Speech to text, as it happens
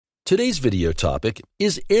Today's video topic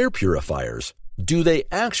is air purifiers. Do they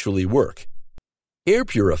actually work? Air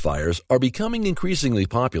purifiers are becoming increasingly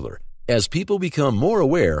popular as people become more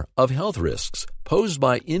aware of health risks posed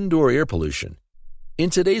by indoor air pollution. In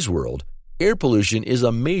today's world, air pollution is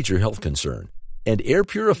a major health concern, and air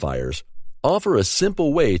purifiers offer a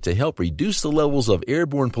simple way to help reduce the levels of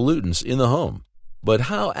airborne pollutants in the home. But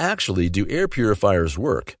how actually do air purifiers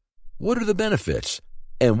work? What are the benefits?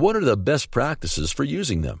 And what are the best practices for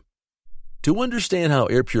using them? To understand how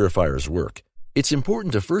air purifiers work, it's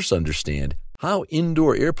important to first understand how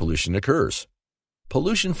indoor air pollution occurs.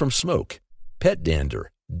 Pollution from smoke, pet dander,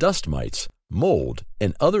 dust mites, mold,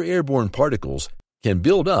 and other airborne particles can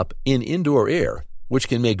build up in indoor air, which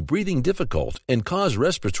can make breathing difficult and cause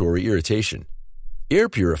respiratory irritation. Air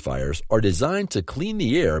purifiers are designed to clean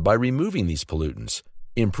the air by removing these pollutants,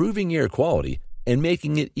 improving air quality, and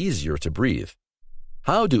making it easier to breathe.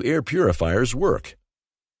 How do air purifiers work?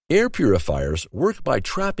 Air purifiers work by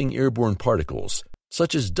trapping airborne particles,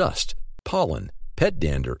 such as dust, pollen, pet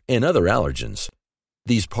dander, and other allergens.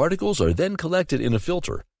 These particles are then collected in a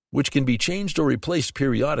filter, which can be changed or replaced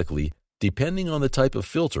periodically depending on the type of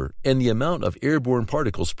filter and the amount of airborne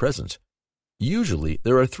particles present. Usually,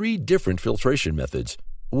 there are 3 different filtration methods,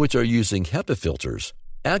 which are using HEPA filters,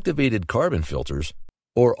 activated carbon filters,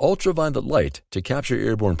 or ultraviolet light to capture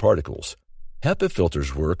airborne particles. HEPA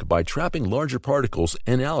filters work by trapping larger particles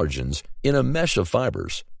and allergens in a mesh of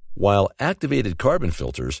fibers, while activated carbon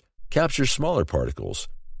filters capture smaller particles,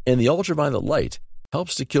 and the ultraviolet light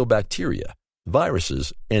helps to kill bacteria,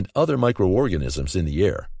 viruses, and other microorganisms in the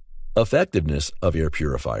air. Effectiveness of air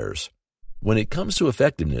purifiers. When it comes to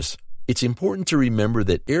effectiveness, it's important to remember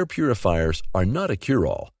that air purifiers are not a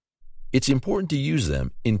cure-all. It's important to use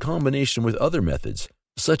them in combination with other methods,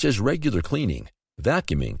 such as regular cleaning,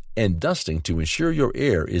 vacuuming, and dusting to ensure your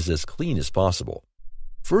air is as clean as possible.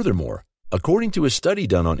 Furthermore, according to a study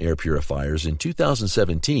done on air purifiers in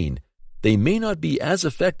 2017, they may not be as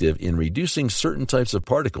effective in reducing certain types of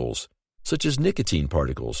particles, such as nicotine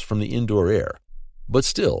particles from the indoor air. But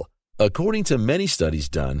still, according to many studies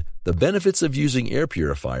done, the benefits of using air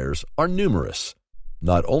purifiers are numerous.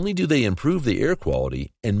 Not only do they improve the air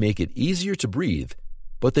quality and make it easier to breathe,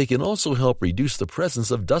 but they can also help reduce the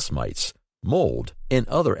presence of dust mites, mold, and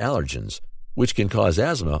other allergens, which can cause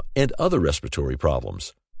asthma and other respiratory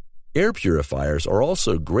problems. Air purifiers are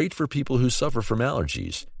also great for people who suffer from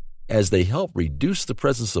allergies, as they help reduce the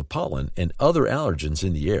presence of pollen and other allergens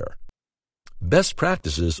in the air. Best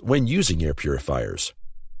practices when using air purifiers.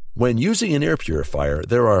 When using an air purifier,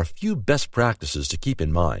 there are a few best practices to keep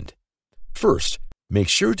in mind. First, make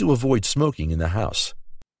sure to avoid smoking in the house.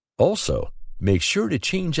 Also, make sure to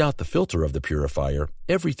change out the filter of the purifier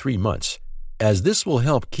every 3 months, as this will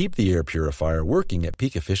help keep the air purifier working at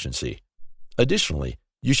peak efficiency. Additionally,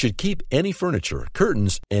 you should keep any furniture,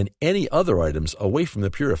 curtains, and any other items away from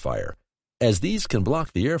the purifier, as these can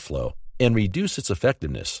block the airflow and reduce its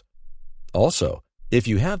effectiveness. Also, if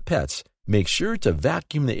you have pets, make sure to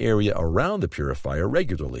vacuum the area around the purifier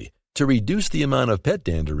regularly to reduce the amount of pet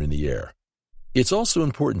dander in the air. It's also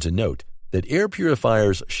important to note that air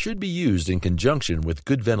purifiers should be used in conjunction with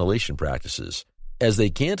good ventilation practices, as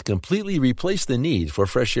they can't completely replace the need for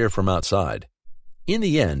fresh air from outside. In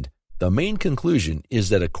the end, the main conclusion is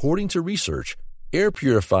that according to research, air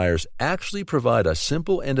purifiers actually provide a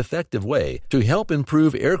simple and effective way to help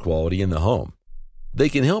improve air quality in the home. They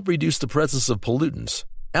can help reduce the presence of pollutants,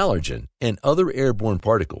 allergen, and other airborne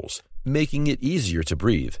particles, making it easier to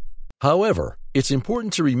breathe. However, it's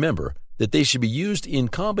important to remember that they should be used in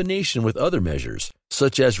combination with other measures,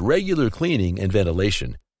 such as regular cleaning and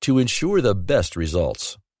ventilation, to ensure the best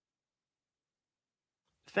results.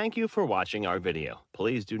 Thank you for watching our video.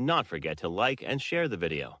 Please do not forget to like and share the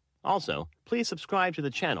video. Also, please subscribe to the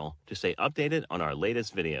channel to stay updated on our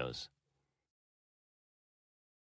latest videos.